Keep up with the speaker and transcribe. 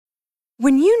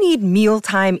When you need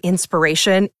mealtime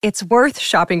inspiration, it's worth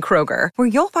shopping Kroger, where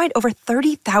you'll find over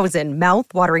 30,000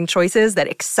 mouth-watering choices that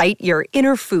excite your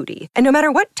inner foodie. And no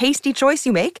matter what tasty choice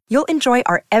you make, you'll enjoy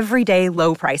our everyday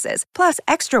low prices, plus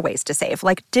extra ways to save,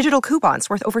 like digital coupons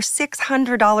worth over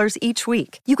 $600 each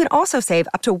week. You can also save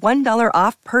up to $1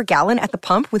 off per gallon at the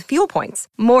pump with fuel points.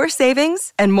 More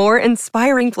savings and more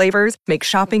inspiring flavors make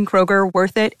shopping Kroger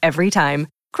worth it every time.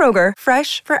 Kroger,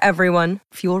 fresh for everyone.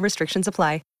 Fuel restrictions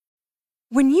apply.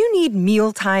 When you need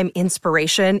mealtime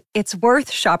inspiration, it's worth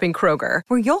shopping Kroger,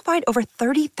 where you'll find over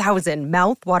 30,000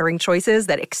 mouth-watering choices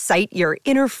that excite your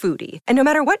inner foodie. And no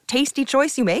matter what tasty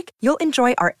choice you make, you'll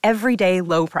enjoy our everyday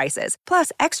low prices,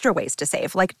 plus extra ways to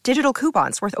save, like digital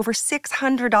coupons worth over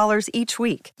 $600 each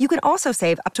week. You can also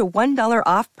save up to $1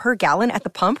 off per gallon at the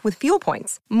pump with fuel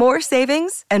points. More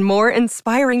savings and more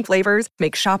inspiring flavors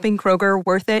make shopping Kroger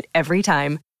worth it every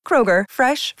time. Kroger,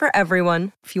 fresh for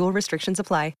everyone. Fuel restrictions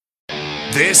apply.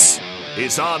 This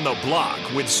is On the Block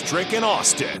with Strick and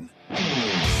Austin.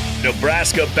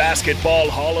 Nebraska Basketball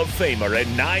Hall of Famer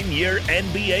and 9-year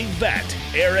NBA vet,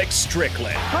 Eric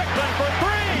Strickland. Strickland for three!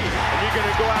 And you're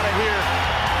going to go out of here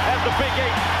as the Big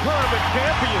 8 tournament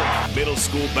champion. Middle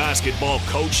school basketball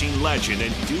coaching legend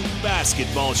and Duke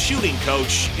basketball shooting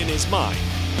coach in his mind,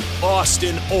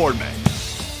 Austin Orman.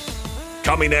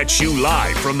 Coming at you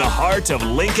live from the heart of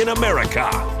Lincoln, America.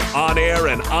 On air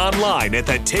and online at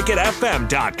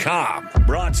theticketfm.com.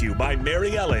 Brought to you by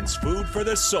Mary Ellen's Food for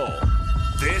the Soul.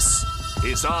 This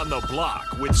is On the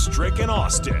Block with Strick and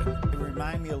Austin. It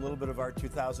reminded me a little bit of our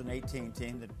 2018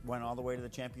 team that went all the way to the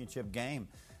championship game.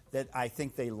 That I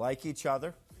think they like each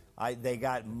other.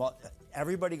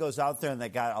 Everybody goes out there and they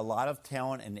got a lot of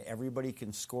talent and everybody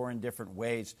can score in different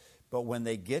ways. But when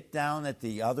they get down at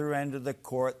the other end of the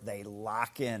court, they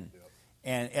lock in. Yep.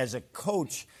 And as a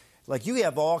coach, like you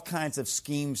have all kinds of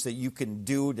schemes that you can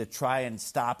do to try and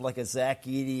stop, like a Zach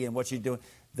Edey and what you're doing.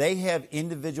 They have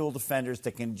individual defenders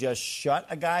that can just shut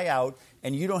a guy out,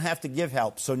 and you don't have to give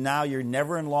help. So now you're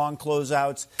never in long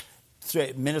closeouts.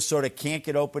 Minnesota can't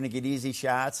get open and get easy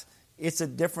shots. It's a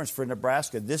difference for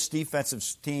Nebraska. This defensive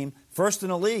team, first in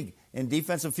the league in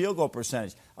defensive field goal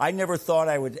percentage. I never thought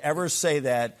I would ever say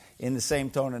that in the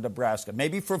same tone in Nebraska.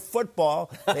 Maybe for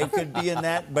football, they could be in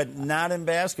that, but not in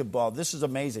basketball. This is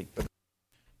amazing.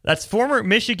 That's former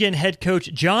Michigan head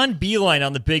coach John Beilein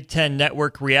on the Big Ten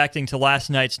Network reacting to last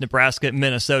night's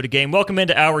Nebraska-Minnesota game. Welcome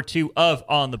into Hour 2 of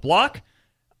On the Block.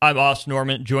 I'm Austin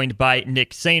Norman, joined by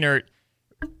Nick Sainert.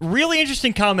 Really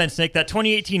interesting comments, Nick. That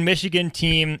 2018 Michigan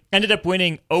team ended up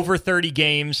winning over 30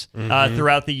 games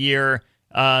throughout the year.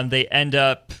 They end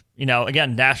up,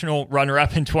 again, national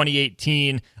runner-up in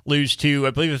 2018, lose to,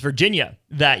 I believe it was Virginia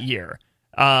that year.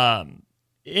 An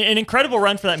incredible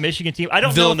run for that Michigan team. I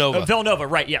don't know. Villanova,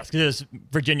 right, yes, because it was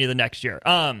Virginia the next year.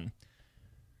 Man,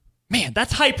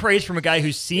 that's high praise from a guy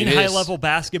who's seen high-level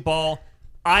basketball.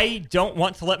 I don't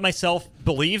want to let myself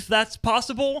believe that's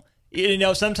possible.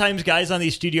 Sometimes guys on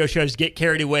these studio shows get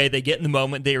carried away. They get in the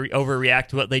moment. They overreact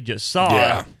to what they just saw.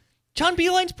 Yeah. John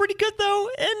Beilein's pretty good, though,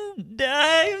 and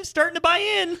I'm starting to buy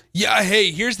in. Yeah,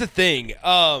 hey, here's the thing.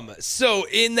 So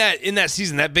in that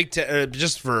season, that Big Ten,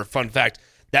 just for a fun fact,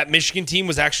 that Michigan team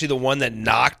was actually the one that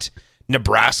knocked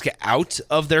Nebraska out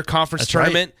of their conference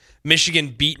tournament. Right.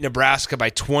 Michigan beat Nebraska by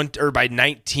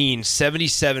 19,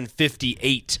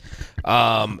 77-58.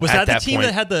 Was that the team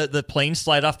that had the plane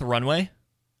slide off the runway?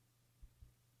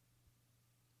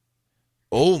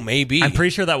 Oh, maybe. I'm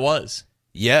pretty sure that was.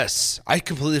 Yes. I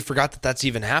completely forgot that that's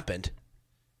even happened.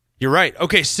 You're right.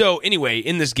 Okay, so anyway,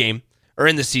 in this game, or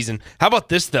in this season, how about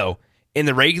this, though? In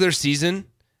the regular season,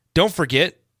 don't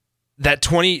forget that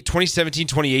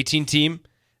 2017-2018 team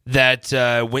that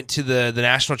went to the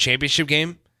national championship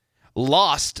game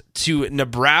lost to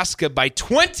Nebraska by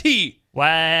 20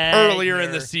 earlier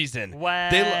in the season.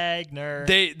 Wagner.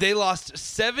 They lost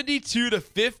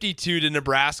 72-52 to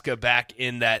Nebraska back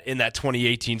in that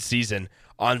 2018 season.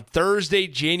 On Thursday,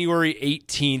 January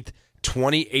 18th,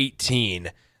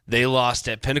 2018, they lost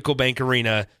at Pinnacle Bank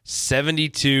Arena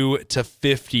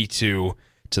 72-52 to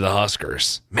the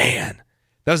Huskers. Man,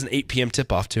 that was an 8 p.m.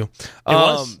 tip-off, too. It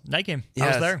was. Night game. I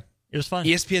was there. It was fun.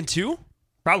 ESPN 2?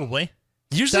 Probably.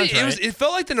 Usually, it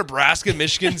felt like the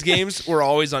Nebraska-Michigan's games were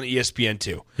always on ESPN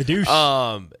 2. The douche.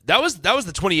 That was the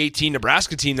 2018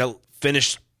 Nebraska team that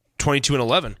finished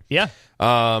 22-11. Yeah.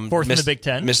 Fourth in the Big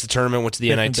Ten. Missed the tournament, went to the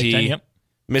Fifth NIT. In the Big Ten, yep.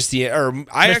 Missed the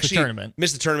tournament.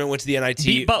 Missed the tournament, went to the NIT.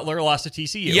 Beat Butler, lost to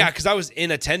TCU. Yeah, because I was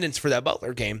in attendance for that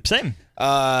Butler game. Same.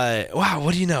 Wow,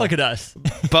 what do you know? Look at us.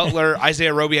 Butler,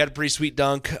 Isaiah Roby had a pretty sweet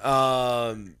dunk.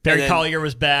 Barry Collier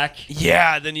was back.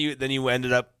 Yeah, then you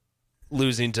ended up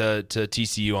losing to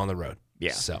TCU on the road.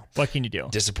 Yeah. So what can you do?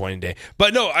 Disappointing day.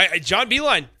 But no, John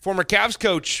Beilein, former Cavs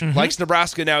coach, likes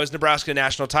Nebraska now. Is Nebraska a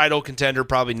national title contender?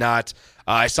 Probably not.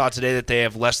 I saw today that they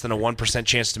have less than a 1%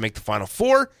 chance to make the Final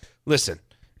Four. Listen,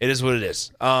 it is what it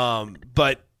is.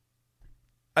 But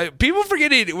people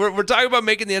forgetting, we're talking about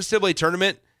making the NCAA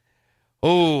tournament.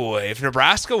 Oh, if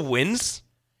Nebraska wins,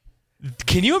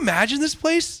 can you imagine this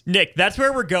place? Nick, that's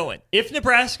where we're going. If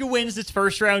Nebraska wins its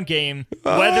first round game,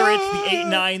 whether it's the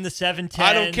 8-9, the 7-10,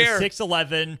 I don't care. the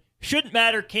 6-11, shouldn't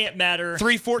matter, can't matter.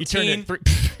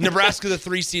 3-14. Nebraska the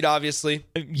 3 seed, obviously.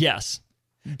 Yes.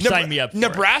 Sign me up for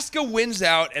Nebraska wins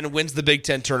out and wins the Big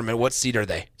Ten tournament. What seed are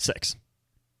they? 6.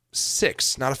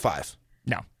 6, not a 5.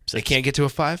 No. 6. They can't get to a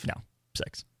 5? No.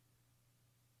 6.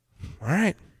 All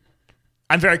right.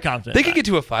 I'm very confident. They could get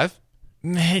to a 5. So,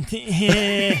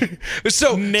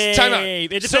 time out.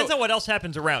 It depends on what else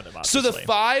happens around them, obviously. So the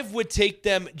 5 would take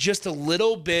them just a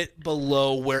little bit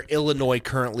below where Illinois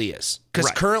currently is.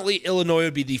 Because currently Illinois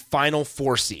would be the final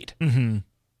 4 seed. Mm-hmm.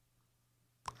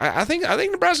 I think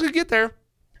Nebraska could get there.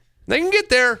 They can get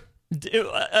there.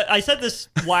 I said this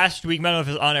last week, I don't know if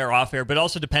it's on air or off air, but it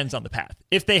also depends on the path.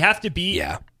 If they have to beat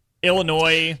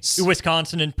Illinois,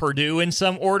 Wisconsin, and Purdue in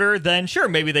some order, then sure,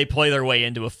 maybe they play their way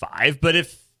into a 5. But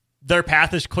if their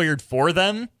path is cleared for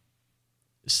them,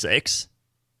 6.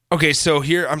 Okay, so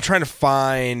here I'm trying to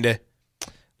find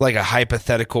like a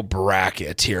hypothetical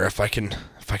bracket here if I can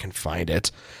find it.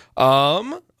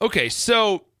 Okay,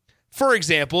 so for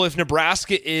example, if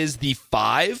Nebraska is the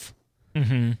 5,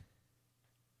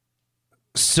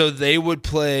 so they would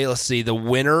play, let's see, the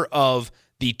winner of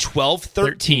the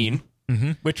 12-13.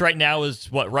 Which right now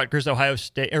is what, Rutgers, Ohio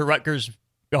State, I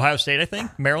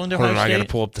think? Maryland, Ohio State? I got to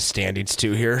pull up the standings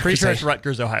too here. Pretty sure it's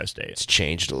Rutgers, Ohio State. It's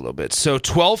changed a little bit. So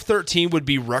 12-13 would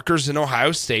be Rutgers and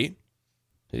Ohio State.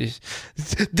 This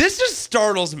just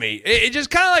startles me. It just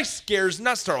kind of like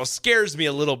scares me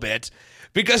a little bit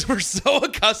because we're so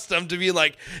accustomed to be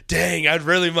like, dang, I'd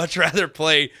really much rather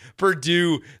play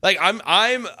Purdue. Like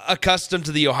I'm accustomed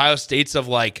to the Ohio States of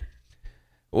like,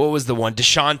 what was the one?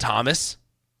 Deshaun Thomas?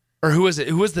 Or who was it?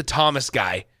 Who was the Thomas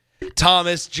guy?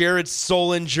 Thomas, Jared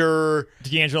Solinger,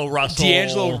 D'Angelo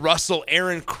Russell,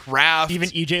 Aaron Kraft.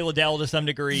 Even E.J. Liddell to some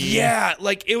degree. Yeah,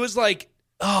 like it was like,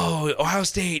 oh, Ohio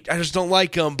State, I just don't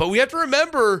like them. But we have to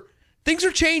remember, things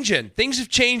are changing. Things have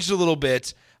changed a little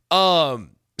bit. So,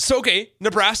 okay,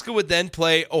 Nebraska would then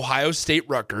play Ohio State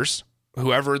Rutgers,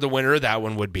 whoever the winner of that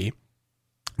one would be.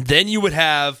 Then you would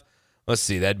have, let's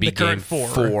see, that'd be game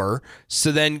 4.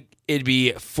 So then it'd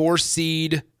be 4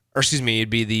 seed. Or excuse me, it'd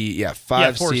be the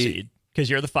 5 seed. Because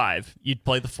you're the 5. You'd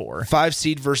play the 4. 5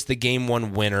 seed versus the game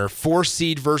 1 winner. 4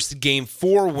 seed versus the game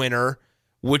 4 winner,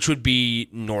 which would be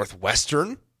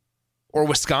Northwestern or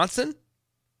Wisconsin.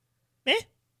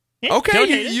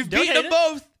 Okay, you've beaten them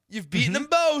both. You've beaten them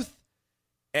both.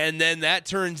 And then that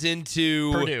turns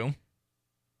into Purdue.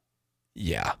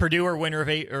 Yeah. Purdue or winner of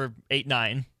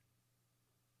 8-9.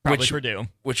 Probably Purdue.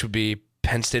 Which would be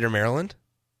Penn State or Maryland.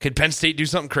 Could Penn State do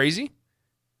something crazy?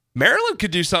 Maryland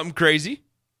could do something crazy.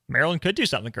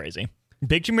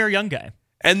 Big Jameer Young guy.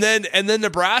 And then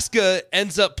Nebraska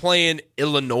ends up playing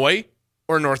Illinois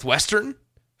or Northwestern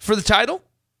for the title.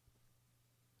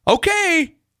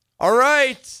 Okay. All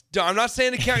right. I'm not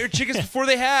saying to count your chickens before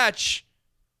they hatch.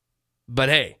 But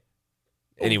hey.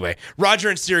 Anyway,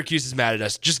 Roger in Syracuse is mad at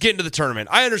us. Just get into the tournament.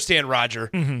 I understand, Roger.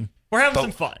 Mm-hmm. We're having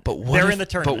some fun. They're in the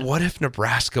tournament. But what if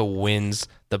Nebraska wins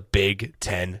the Big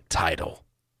Ten title?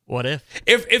 What if?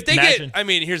 If they get, I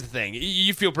mean, here's the thing.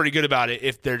 You feel pretty good about it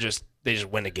if they just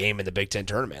win a game in the Big Ten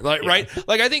tournament. Right?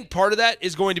 Like, I think part of that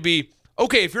is going to be,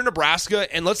 okay, if you're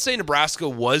Nebraska, and let's say Nebraska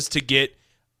was to get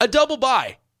a double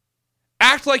bye,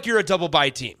 act like you're a double bye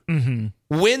team.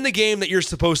 Mm-hmm. Win the game that you're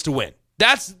supposed to win.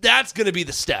 That's going to be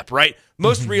the step, right?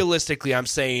 Most realistically, I'm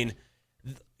saying,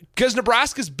 because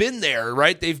Nebraska's been there,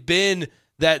 right? They've been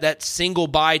that single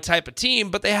bye type of team,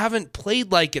 but they haven't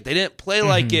played like it. They didn't play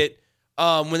like it.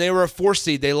 When they were a 4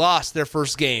 seed, they lost their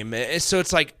first game. So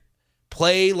it's like,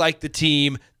 play like the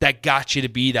team that got you to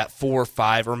be that 4 or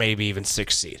 5 or maybe even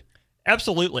 6 seed.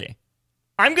 Absolutely.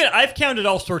 I've counted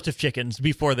all sorts of chickens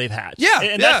before they've hatched. Yeah.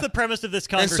 And that's the premise of this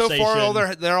conversation. And so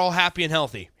far, they're all happy and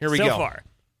healthy. Here we go. So far.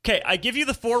 Okay, I give you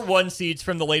the 4-1 seeds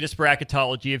from the latest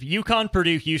bracketology of UConn,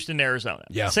 Purdue, Houston, Arizona.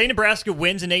 Yeah. Say Nebraska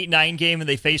wins an 8-9 game and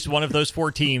they face one of those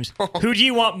 4 teams. Who do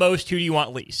you want most? Who do you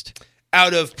want least?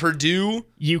 Out of Purdue,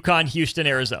 UConn, Houston,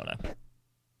 Arizona.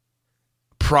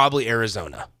 Probably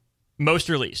Arizona. Most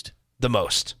or least? The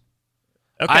most.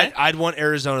 Okay. I'd want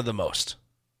Arizona the most.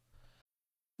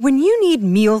 When you need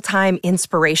mealtime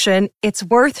inspiration, it's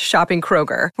worth shopping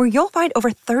Kroger, where you'll find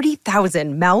over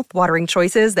 30,000 mouth-watering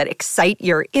choices that excite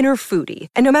your inner foodie.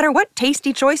 And no matter what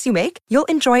tasty choice you make, you'll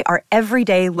enjoy our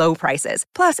everyday low prices,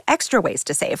 plus extra ways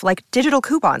to save, like digital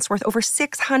coupons worth over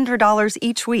 $600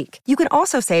 each week. You can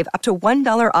also save up to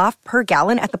 $1 off per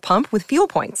gallon at the pump with fuel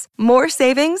points. More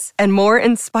savings and more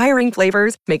inspiring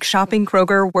flavors make shopping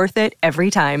Kroger worth it every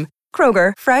time.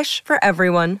 Kroger, fresh for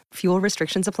everyone. Fuel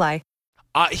restrictions apply.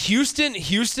 Houston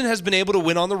has been able to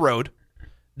win on the road.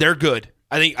 They're good.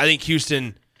 I think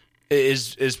Houston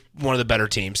is one of the better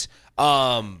teams.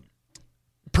 Purdue,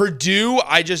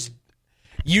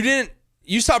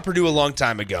 you saw Purdue a long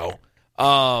time ago.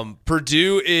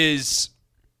 Purdue is,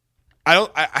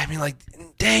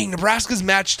 dang, Nebraska's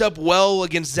matched up well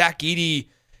against Zach Edey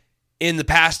in the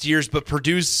past years, but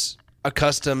Purdue's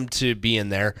accustomed to being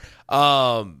there.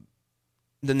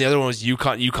 Then the other one was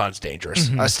UConn. UConn's dangerous.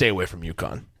 Mm-hmm. I stay away from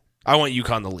UConn. I want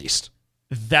UConn the least.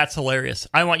 That's hilarious.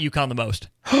 I want UConn the most.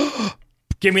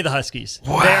 Give me the Huskies.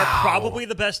 Wow. They are probably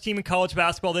the best team in college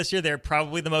basketball this year. They're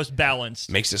probably the most balanced.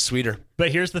 Makes it sweeter.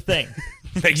 But here's the thing.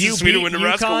 Makes it sweeter when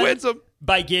Nebraska wins them.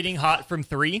 By getting hot from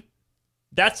three.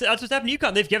 That's what's happened to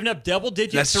UConn. They've given up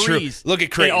double-digit That's threes. True. Look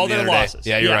at Creighton all the their other losses. Day.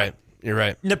 Yeah, you're right. You're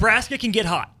right. Nebraska can get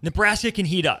hot. Nebraska can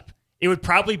heat up. It would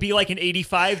probably be like an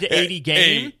 85 to 80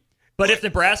 game. But if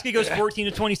Nebraska goes 14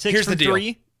 to 26 from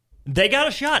three, they got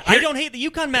a shot. I don't hate the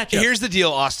UConn matchup. Here's the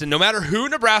deal, Austin. No matter who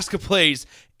Nebraska plays,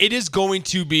 it is going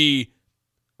to be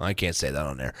 – I can't say that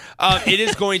on there. It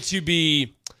is going to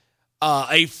be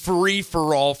a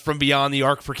free-for-all from beyond the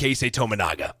arc for Keisei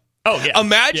Tominaga. Oh, yeah.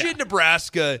 Imagine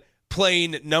Nebraska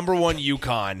playing number one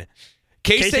UConn.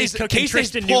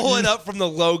 Keisei's pulling up from the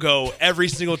logo every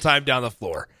single time down the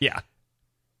floor. Yeah.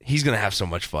 He's going to have so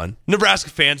much fun. Nebraska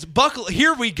fans, buckle.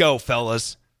 Here we go,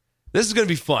 fellas. This is going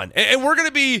to be fun. And we're going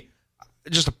to be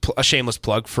just a shameless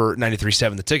plug for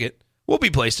 93.7 The Ticket. We'll be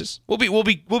places. We'll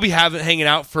be hanging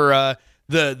out for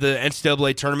the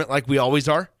NCAA tournament like we always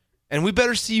are. And we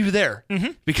better see you there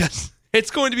because it's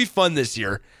going to be fun this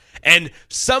year. And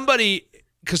somebody,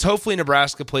 because hopefully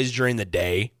Nebraska plays during the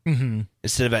day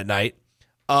instead of at night,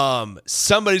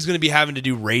 somebody's going to be having to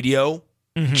do radio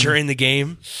during the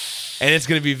game. And it's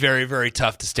going to be very, very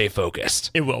tough to stay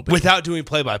focused. It will be. Without doing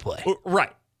play-by-play.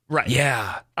 Right.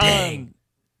 Yeah. Dang.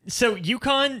 So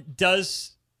UConn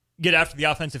does get after the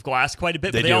offensive glass quite a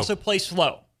bit, but they do. also play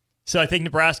slow. So I think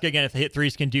Nebraska, again, if they hit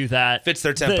threes, can do that. Fits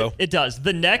their tempo. It does.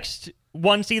 The next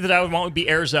one seed that I would want would be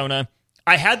Arizona.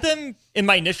 I had them in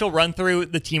my initial run-through,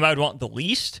 the team I would want the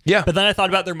least. Yeah. But then I thought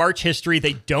about their March history.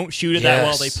 They don't shoot it that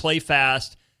well. They play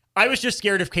fast. I was just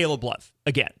scared of Caleb Love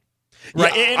again.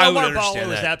 Right, Yeah, and Omar Ballo is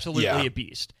that. absolutely a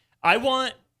beast. I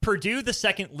want Purdue the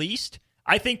second least.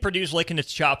 I think Purdue's licking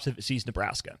its chops if it sees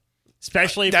Nebraska,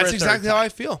 especially for That's a exactly third how time. I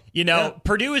feel.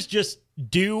 Purdue is just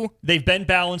due. They've been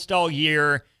balanced all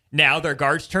year. Now their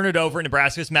guards turn it over.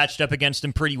 Nebraska's matched up against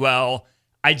them pretty well.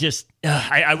 I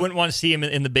wouldn't want to see him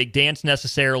in the big dance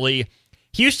necessarily.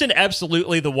 Houston,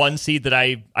 absolutely the one seed that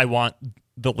I want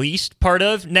the least part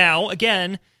of. Now,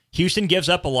 again, Houston gives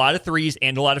up a lot of threes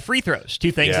and a lot of free throws,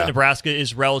 two things that Nebraska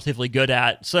is relatively good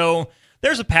at. So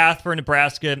there's a path for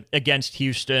Nebraska against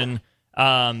Houston.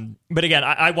 But again,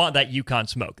 I want that UConn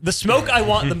smoke. The smoke I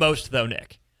want the most, though,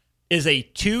 Nick, is a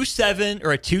 2-7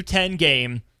 or a 2-10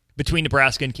 game between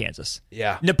Nebraska and Kansas.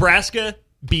 Yeah. Nebraska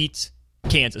beats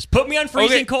Kansas. Put me on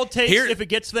freezing cold takes if it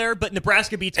gets there, but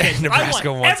Nebraska beats Kansas. Nebraska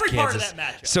I want wants every Kansas. part of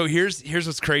that matchup. So here's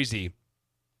what's crazy.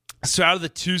 So out of the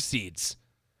two seeds,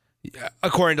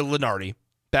 according to Lenardi,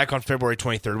 back on February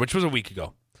 23rd, which was a week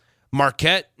ago,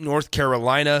 Marquette, North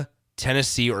Carolina,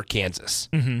 Tennessee, or Kansas.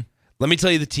 Let me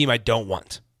tell you the team I don't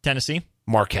want. Tennessee?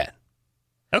 Marquette.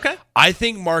 Okay. I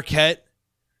think Marquette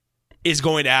is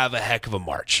going to have a heck of a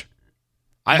March.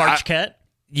 Marquette?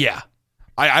 Yeah.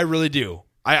 I really do.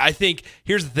 I think,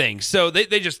 here's the thing. So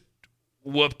they just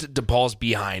whooped DePaul's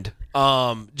behind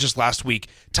just last week.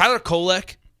 Tyler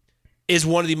Kolek is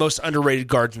one of the most underrated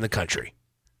guards in the country.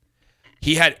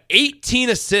 He had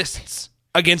 18 assists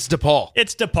against DePaul.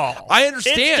 It's DePaul. I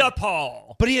understand. It's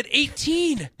DePaul. But he had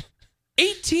 18.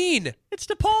 18. It's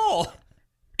DePaul.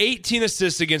 18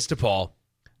 assists against DePaul.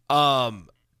 I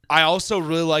also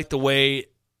really like the way,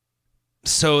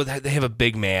 so they have a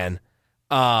big man,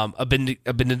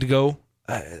 Abednego.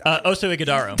 Oso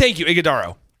Ighodaro. Thank you,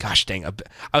 Ighodaro. Gosh dang,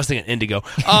 I was thinking Indigo.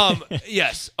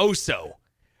 Yes, Oso.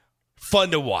 Fun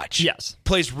to watch. Yes.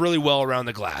 Plays really well around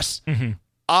the glass.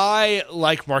 I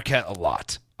like Marquette a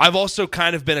lot. I've also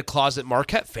kind of been a closet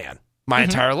Marquette fan my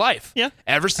entire life. Yeah.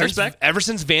 Ever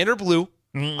since Vander Blue,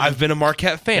 I've been a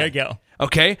Marquette fan. There you go.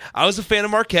 Okay, I was a fan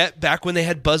of Marquette back when they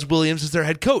had Buzz Williams as their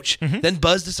head coach. Then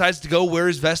Buzz decides to go wear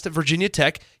his vest at Virginia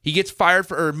Tech. He gets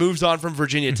fired or moves on from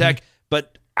Virginia Tech,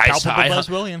 but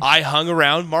I hung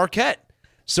around Marquette.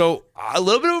 So a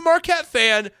little bit of a Marquette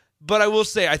fan, but I will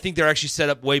say I think they're actually set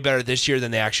up way better this year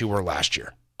than they actually were last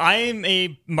year. I'm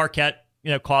a Marquette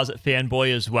closet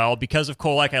fanboy as well. Because of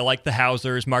Kolek, I like the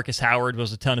Hausers. Marcus Howard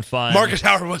was a ton of fun. Marcus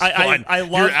Howard was fun. I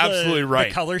love You're absolutely right.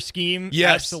 The color scheme.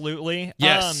 Yes. Absolutely.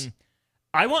 Yes.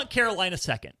 I want Carolina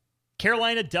second.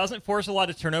 Carolina doesn't force a lot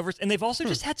of turnovers, and they've also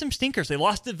just had some stinkers. They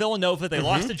lost to Villanova. They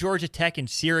lost to Georgia Tech and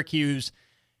Syracuse.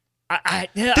 I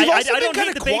don't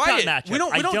hate the Baycott matchup.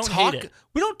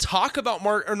 We don't talk about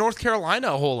North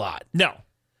Carolina a whole lot. No.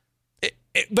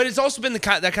 But it's also been that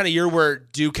kind of year where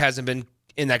Duke hasn't been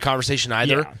in that conversation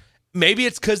either. Yeah. Maybe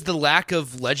it's because the lack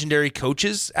of legendary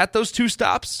coaches at those two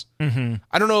stops.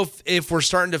 I don't know if we're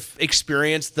starting to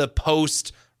experience the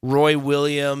post Roy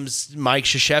Williams, Mike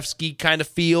Krzyzewski kind of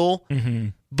feel,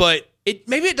 but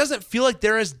maybe it doesn't feel like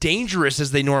they're as dangerous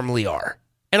as they normally are.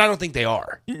 And I don't think they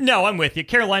are. No, I'm with you.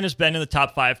 Carolina's been in the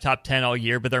top 5, top 10 all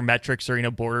year, but their metrics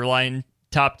are, borderline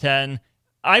top 10.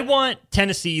 I want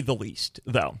Tennessee the least,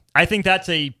 though. I think that's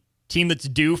a team that's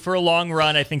due for a long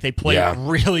run. I think they play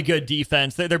really good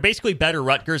defense. They're basically better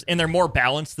Rutgers, and they're more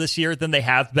balanced this year than they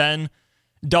have been.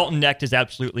 Dalton Knecht is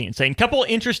absolutely insane. Couple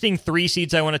interesting 3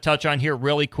 seeds I want to touch on here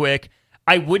really quick.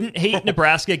 I wouldn't hate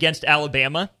Nebraska against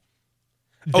Alabama.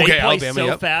 They play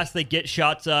Alabama, fast. They get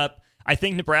shots up. I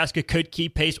think Nebraska could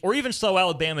keep pace or even slow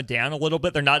Alabama down a little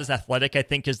bit. They're not as athletic, I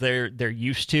think, as they're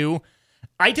used to.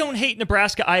 I don't hate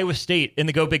Nebraska-Iowa State in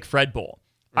the Go Big Fred Bowl.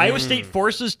 Iowa State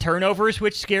forces turnovers,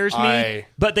 which scares me,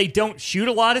 but they don't shoot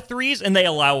a lot of threes, and they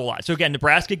allow a lot. So, again,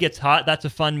 Nebraska gets hot. That's a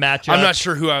fun matchup. I'm not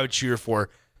sure who I would cheer for.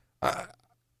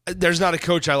 There's not a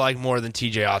coach I like more than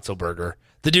TJ Otzelberger.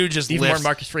 The dude just even more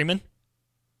Marcus Freeman?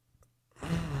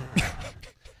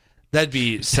 That'd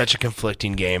be such a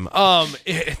conflicting game.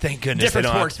 Thank goodness.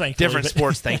 Different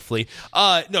sports, thankfully.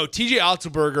 No, TJ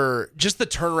Otzelberger, just the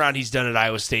turnaround he's done at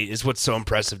Iowa State is what's so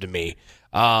impressive to me.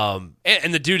 And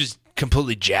the dude is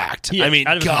completely jacked. Yeah, I mean,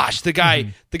 gosh, the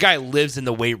guy lives in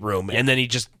the weight room, and then he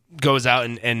just goes out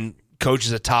and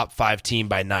coaches a top 5 team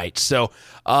by night. So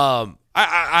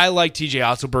I like TJ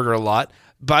Otzelberger a lot.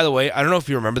 By the way, I don't know if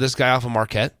you remember this guy off of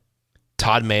Marquette,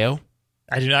 Todd Mayo.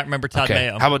 I do not remember Todd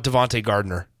Mayo. How about Devontae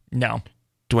Gardner? No.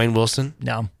 Dwayne Wilson?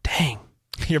 No. Dang.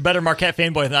 You're a better Marquette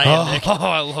fanboy than I am, Nick. Oh,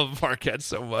 I love Marquette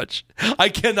so much. I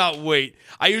cannot wait.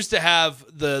 I used to have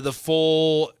the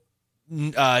full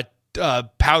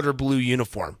powder blue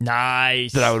uniform.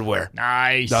 Nice. That I would wear.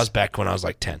 Nice. That was back when I was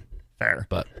like 10. Fair.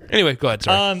 But anyway, go ahead,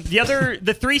 sorry.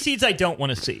 The 3 seeds I don't want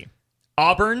to see.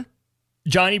 Auburn.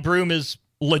 Johnny Broome is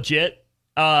legit.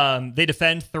 They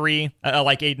defend 3. I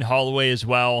like Aiden Holloway as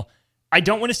well. I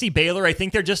don't want to see Baylor. I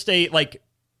think they're just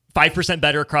 5%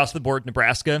 better across the board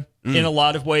Nebraska in a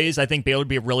lot of ways. I think Baylor would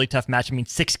be a really tough match. I mean,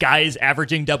 6 guys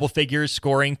averaging double figures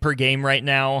scoring per game right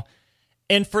now.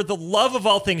 And for the love of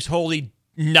all things holy,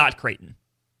 not Creighton.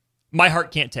 My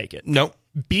heart can't take it. Nope.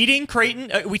 Beating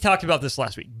Creighton, we talked about this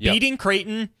last week. Yep. Beating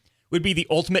Creighton would be the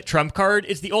ultimate trump card.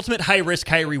 It's the ultimate high-risk,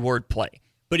 high-reward play.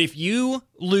 But if you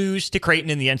lose to Creighton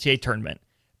in the NCAA tournament,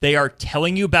 they are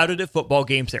telling you about it at football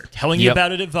games. They're telling you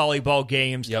about it at volleyball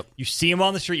games. Yep. You see them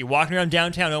on the street. You're walking around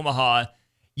downtown Omaha.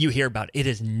 You hear about it. It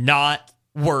is not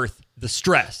worth the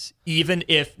stress, even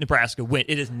if Nebraska win.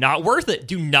 It is not worth it.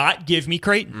 Do not give me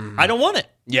Creighton. I don't want it.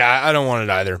 Yeah, I don't want it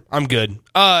either. I'm good.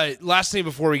 Last thing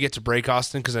before we get to break,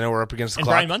 Austin, because I know we're up against the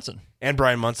clock.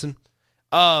 Brian Munson.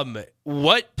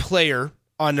 What player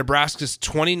on Nebraska's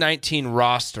 2019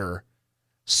 roster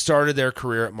started their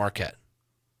career at Marquette?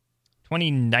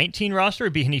 2019 roster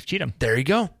would be Hanif Cheatham. There you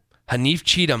go. Hanif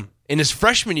Cheatham. In his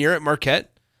freshman year at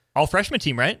Marquette. All freshman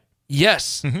team, right?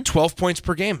 Yes. 12 points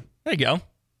per game. There you go.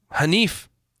 Hanif.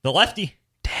 The lefty.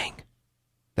 Dang.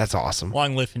 That's awesome.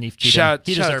 Long live Hanif Cheatham.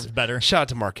 He deserves better. Shout out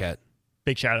to Marquette.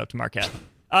 Big shout out to Marquette.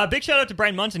 Big shout out to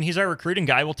Brian Munson. He's our recruiting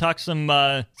guy. We'll talk some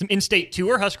in-state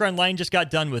tour. Husker Online just got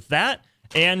done with that.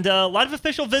 And a lot of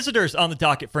official visitors on the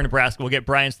docket for Nebraska. We'll get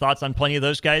Brian's thoughts on plenty of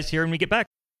those guys here when we get back.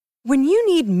 When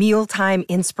you need mealtime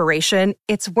inspiration,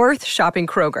 it's worth shopping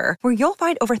Kroger, where you'll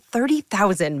find over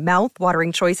 30,000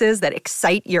 mouth-watering choices that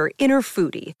excite your inner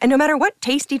foodie. And no matter what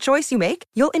tasty choice you make,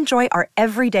 you'll enjoy our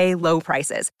everyday low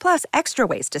prices, plus extra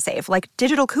ways to save, like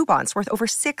digital coupons worth over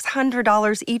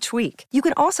 $600 each week. You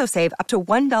can also save up to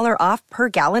 $1 off per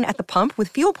gallon at the pump with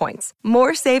fuel points.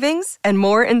 More savings and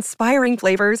more inspiring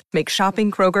flavors make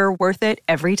shopping Kroger worth it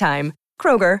every time.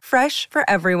 Kroger, fresh for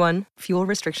everyone. Fuel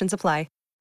restrictions apply.